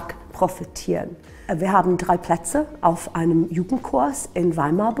Netzwerk profitieren. Wir haben 3 Plätze auf einem Jugendkurs in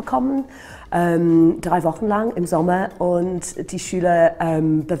Weimar bekommen, 3 Wochen lang im Sommer, und die Schüler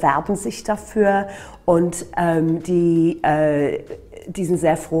bewerben sich dafür und die sind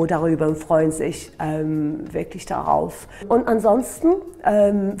sehr froh darüber und freuen sich wirklich darauf. Und ansonsten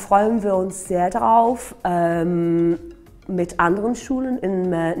freuen wir uns sehr darauf, mit anderen Schulen im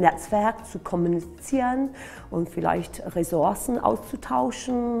Netzwerk zu kommunizieren und vielleicht Ressourcen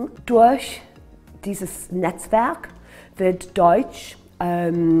auszutauschen. Durch dieses Netzwerk wird Deutsch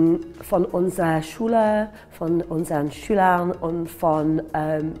von unserer Schule, von unseren Schülern und von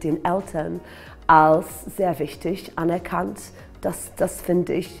den Eltern als sehr wichtig anerkannt. Das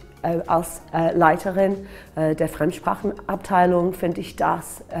finde ich als Leiterin der Fremdsprachenabteilung, finde ich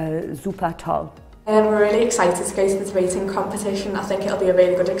das super toll. We're really excited to go to the debating competition. I think it'll be a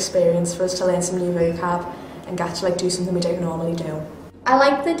really good experience for us to learn some new vocab and get to do something we don't normally do. I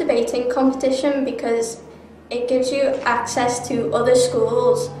like the debating competition because it gives you access to other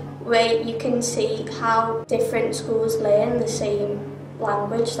schools where you can see how different schools learn the same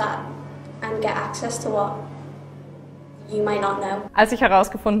language and get access to what you might not know. Als ich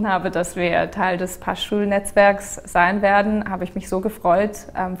herausgefunden habe, dass wir Teil des PASCH-Schulnetzwerks sein werden, habe ich mich so gefreut,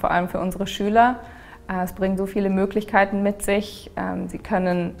 vor allem für unsere Schüler. Es bringt so viele Möglichkeiten mit sich. Sie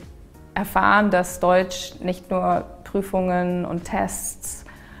können erfahren, dass Deutsch nicht nur Prüfungen und Tests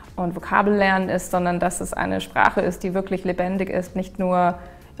und Vokabellernen ist, sondern dass es eine Sprache ist, die wirklich lebendig ist, nicht nur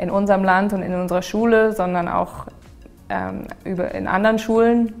in unserem Land und in unserer Schule, sondern auch in anderen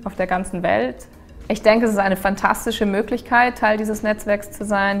Schulen auf der ganzen Welt. Ich denke, es ist eine fantastische Möglichkeit, Teil dieses Netzwerks zu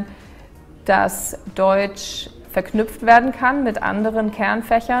sein, dass Deutsch verknüpft werden kann mit anderen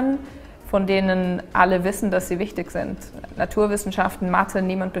Kernfächern, von denen alle wissen, dass sie wichtig sind. Naturwissenschaften, Mathe,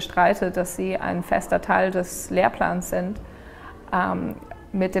 niemand bestreitet, dass sie ein fester Teil des Lehrplans sind.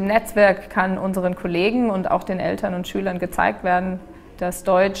 Mit dem Netzwerk kann unseren Kollegen und auch den Eltern und Schülern gezeigt werden, dass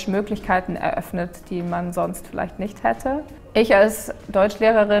Deutsch Möglichkeiten eröffnet, die man sonst vielleicht nicht hätte. Ich als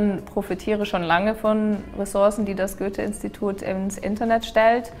Deutschlehrerin profitiere schon lange von Ressourcen, die das Goethe-Institut ins Internet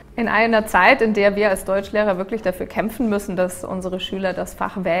stellt. In einer Zeit, in der wir als Deutschlehrer wirklich dafür kämpfen müssen, dass unsere Schüler das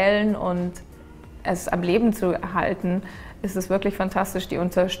Fach wählen und es am Leben zu erhalten, ist es wirklich fantastisch, die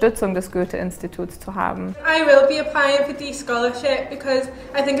Unterstützung des Goethe-Instituts zu haben. I will be applying for the scholarship because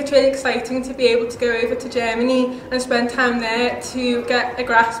I think it's really exciting to be able to go over to Germany and spend time there to get a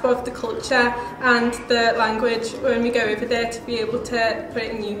grasp of the culture and the language when we go over there, to be able to put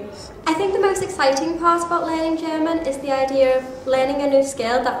it in use. I think the most exciting part about learning German is the idea of learning a new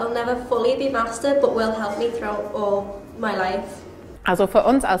skill that will never fully be mastered but will help me throughout all my life. Also für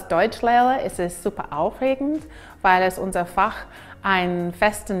uns als Deutschlehrer ist es super aufregend, weil es unser Fach einen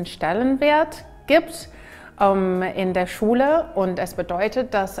festen Stellenwert gibt in der Schule, und es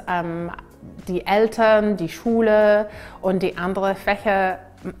bedeutet, dass die Eltern, die Schule und die anderen Fächer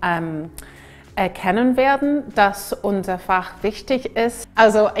erkennen werden, dass unser Fach wichtig ist.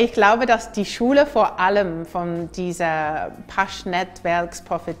 Also ich glaube, dass die Schule vor allem von dieser PASCH-Netzwerks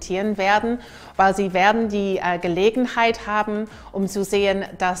profitieren werden, weil sie werden die Gelegenheit haben, um zu sehen,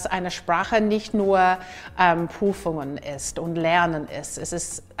 dass eine Sprache nicht nur Prüfungen ist und Lernen ist. Es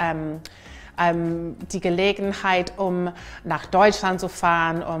ist die Gelegenheit, um nach Deutschland zu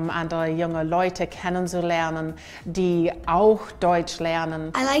fahren, um andere junge Leute kennenzulernen, die auch Deutsch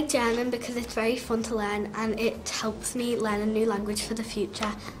lernen. I like German because it's very fun to learn and it helps me learn a new language for the future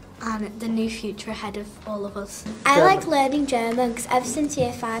and the new future ahead of all of us. I like learning German because ever since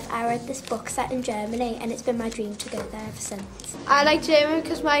year 5 I read this book set in Germany and it's been my dream to go there ever since. I like German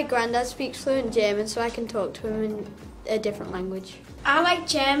because my granddad speaks fluent German, so I can talk to him in a different language. I like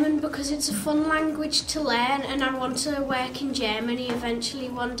German because it's a fun language to learn and I want to work in Germany eventually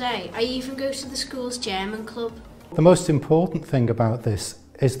one day. I even go to the school's German club. The most important thing about this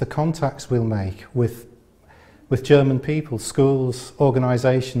is the contacts we'll make with German people, schools,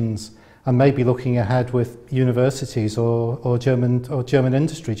 organisations, and maybe looking ahead with universities or German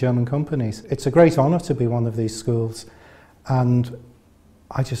industry, German companies. It's a great honour to be one of these schools, and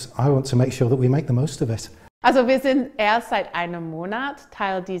I want to make sure that we make the most of it. Also wir sind erst seit einem Monat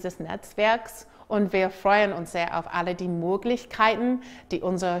Teil dieses Netzwerks und wir freuen uns sehr auf alle die Möglichkeiten, die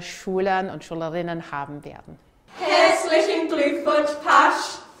unsere Schüler und Schülerinnen haben werden. Herzlichen Glückwunsch,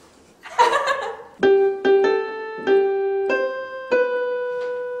 Pasch!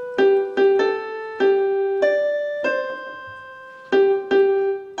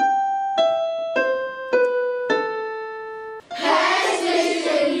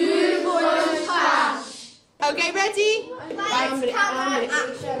 Okay, ready?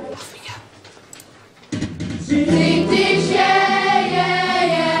 Sie liebt dich, yeah, yeah,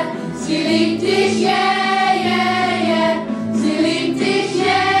 yeah. Sie liebt dich, yeah, yeah, yeah. Sie liebt dich,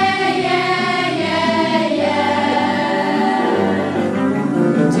 yeah, yeah, yeah, yeah.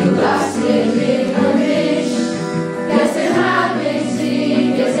 Du darfst den Weg und ich, gestern hab ich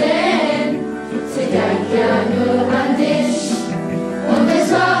sie gesehen. Sie denkt ja nur an dich und es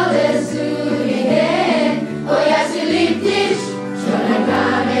solltest du gehen. Oh ja, sie liebt dich, schon dann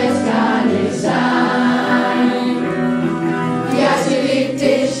kann es gar nicht sein. Ja, sie liebt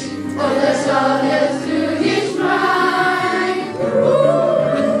dich und das solltest du nicht meinen.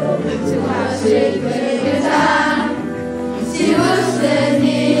 Du hast dich getan, sie wusste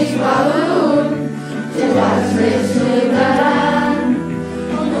nicht warum.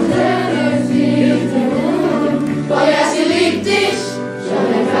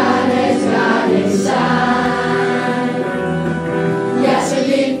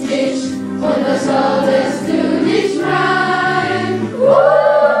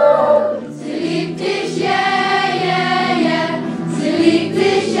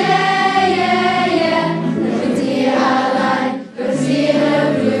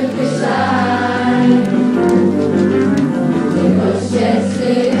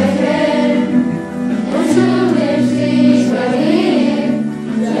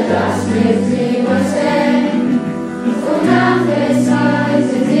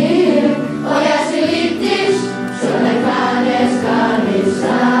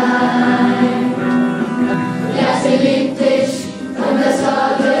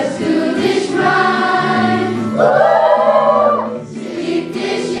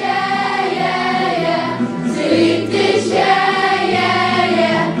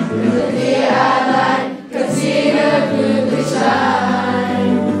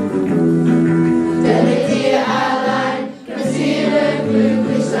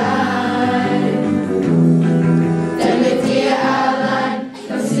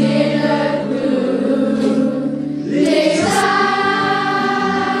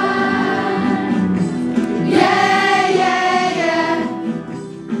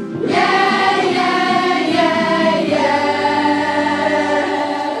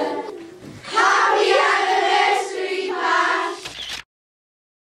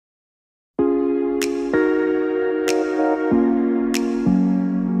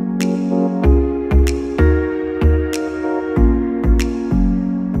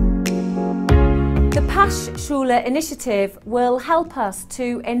 Fach-Schule initiative will help us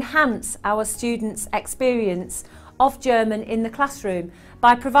to enhance our students' experience of German in the classroom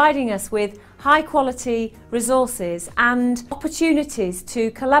by providing us with high-quality resources and opportunities to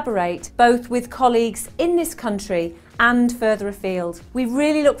collaborate both with colleagues in this country and further afield. We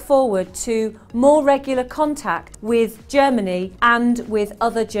really look forward to more regular contact with Germany and with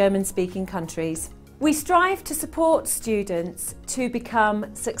other German-speaking countries. We strive to support students to become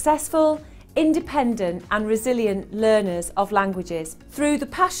successful, independent and resilient learners of languages. Through the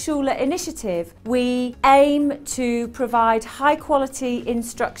PASCH-Schule initiative, we aim to provide high-quality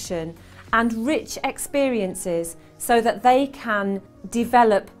instruction and rich experiences so that they can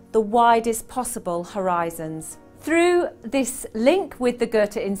develop the widest possible horizons. Through this link with the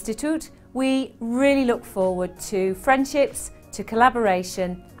Goethe-Institut, we really look forward to friendships, to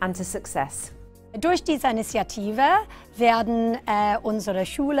collaboration and to success. Durch diese Initiative werden unsere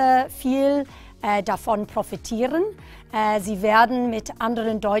Schule viel davon profitieren. Sie werden mit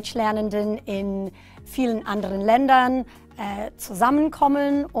anderen Deutschlernenden in vielen anderen Ländern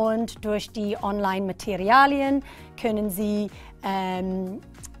zusammenkommen und durch die Online-Materialien können sie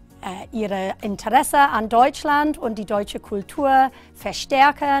ihre Interesse an Deutschland und die deutsche Kultur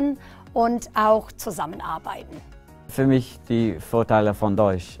verstärken und auch zusammenarbeiten. Für mich die Vorteile von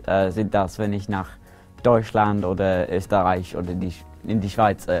Deutsch sind das, wenn ich nach Deutschland oder Österreich oder in die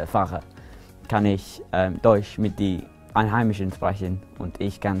Schweiz fahre, kann ich Deutsch mit den Einheimischen sprechen und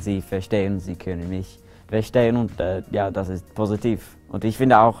ich kann sie verstehen, sie können mich verstehen und ja, das ist positiv. Und ich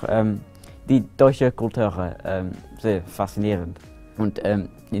finde auch die deutsche Kultur sehr faszinierend. Und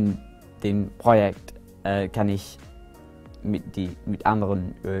in dem Projekt kann ich mit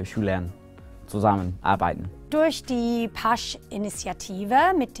anderen Schülern zusammenarbeiten. Durch die PASCH-Initiative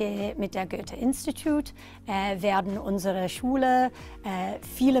mit der Goethe-Institut werden unsere Schule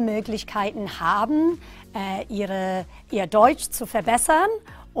viele Möglichkeiten haben, ihr Deutsch zu verbessern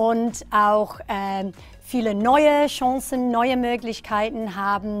und auch viele neue Chancen, neue Möglichkeiten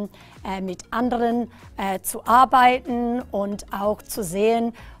haben, mit anderen zu arbeiten und auch zu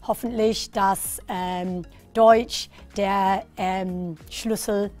sehen, hoffentlich, dass Deutsch der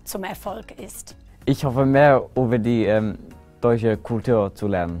Schlüssel zum Erfolg ist. Ich hoffe, mehr über die deutsche Kultur zu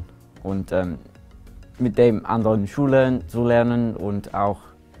lernen und mit den anderen Schulen zu lernen und auch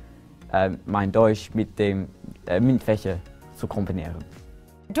mein Deutsch mit dem MINT-Fächer zu kombinieren.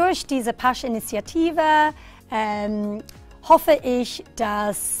 Durch diese PASCH-Initiative hoffe ich,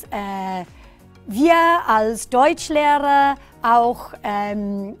 dass wir als Deutschlehrer auch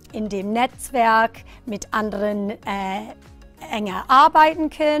in dem Netzwerk mit anderen enger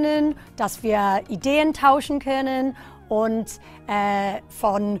arbeiten können, dass wir Ideen tauschen können und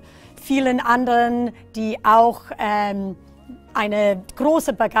von vielen anderen, die auch eine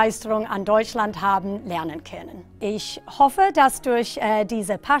große Begeisterung an Deutschland haben, lernen können. Ich hoffe, dass durch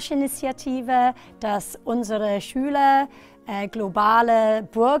diese PASCH-Initiative, dass unsere Schüler globale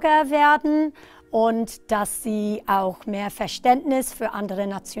Bürger werden und dass sie auch mehr Verständnis für andere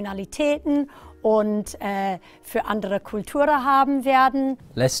Nationalitäten und für andere Kulturen haben werden.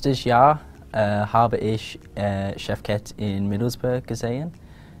 Letztes Jahr habe ich Chef Kett in Middlesbrough gesehen.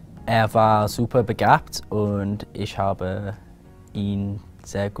 Er war super begabt und ich habe ihn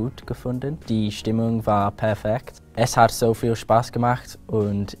sehr gut gefunden. Die Stimmung war perfekt. Es hat so viel Spaß gemacht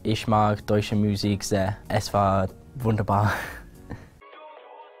und ich mag deutsche Musik sehr. Es war wunderbar.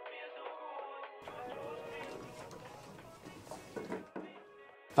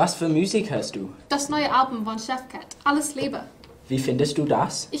 Was für Musik hörst du? Das neue Album von Chef Kett, Alles Liebe. Wie findest du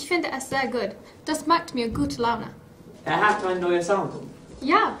das? Ich finde es sehr gut. Das macht mir gute Laune. Er hat ein neues Album.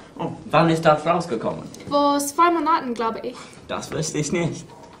 Ja. Oh, wann ist das rausgekommen? Vor 2 Monaten, glaube ich. Das wusste ich nicht.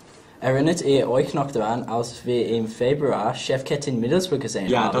 Erinnert ihr euch noch daran, als wir im Februar Chef Kett in Middlesbrough gesehen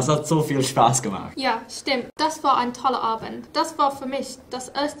haben? Ja, das hat so viel Spaß gemacht. Ja, stimmt. Das war ein toller Abend. Das war für mich das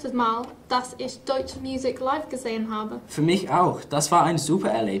erste Mal, dass ich deutsche Musik live gesehen habe. Für mich auch. Das war ein super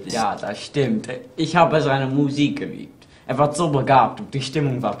Erlebnis. Ja, das stimmt. Ich habe seine Musik geliebt. Er war so begabt und die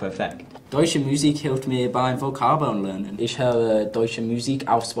Stimmung war perfekt. Deutsche Musik hilft mir beim Vokabellernen. Ich höre deutsche Musik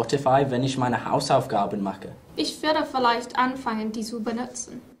auf Spotify, wenn ich meine Hausaufgaben mache. Ich werde vielleicht anfangen, die zu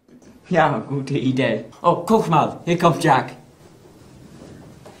benutzen. Ja, gute Idee. Oh, guck mal, hier kommt Jack.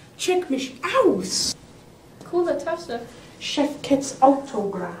 Check mich aus. Coole Tasche. Chef Ketts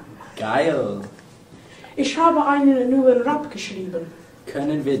Autogramm. Geil. Ich habe einen neuen Rap geschrieben.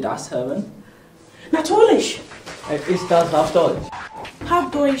 Können wir das hören? Natürlich. Ist das auf Deutsch?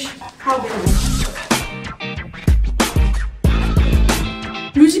 Hab Deutsch, hab Englisch.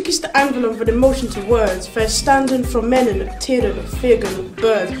 Music is the envelope with emotion to words, first standing from men and tieren, figuren,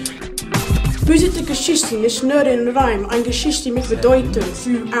 birds. Musik Geschichte ist nur ein Reim, eine Geschichte mit Bedeutung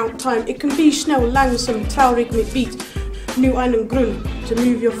throughout time. It can be schnell, langsam, traurig mit Beat, nur einen Grund to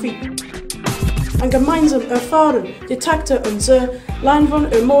move your feet. Ein gemeinsam erfahren, die Takte unsere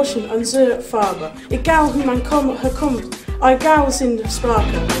Leinwand, Emotion, unsere Farbe. Egal wie man herkommt, egal sind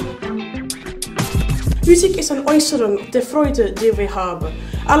Sprache. Musik ist eine Äußerung der Freude, die wir haben.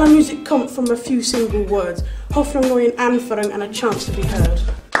 Alle Musik kommt from a few single words. Hoffnung, neuen Anfang and a chance to be heard.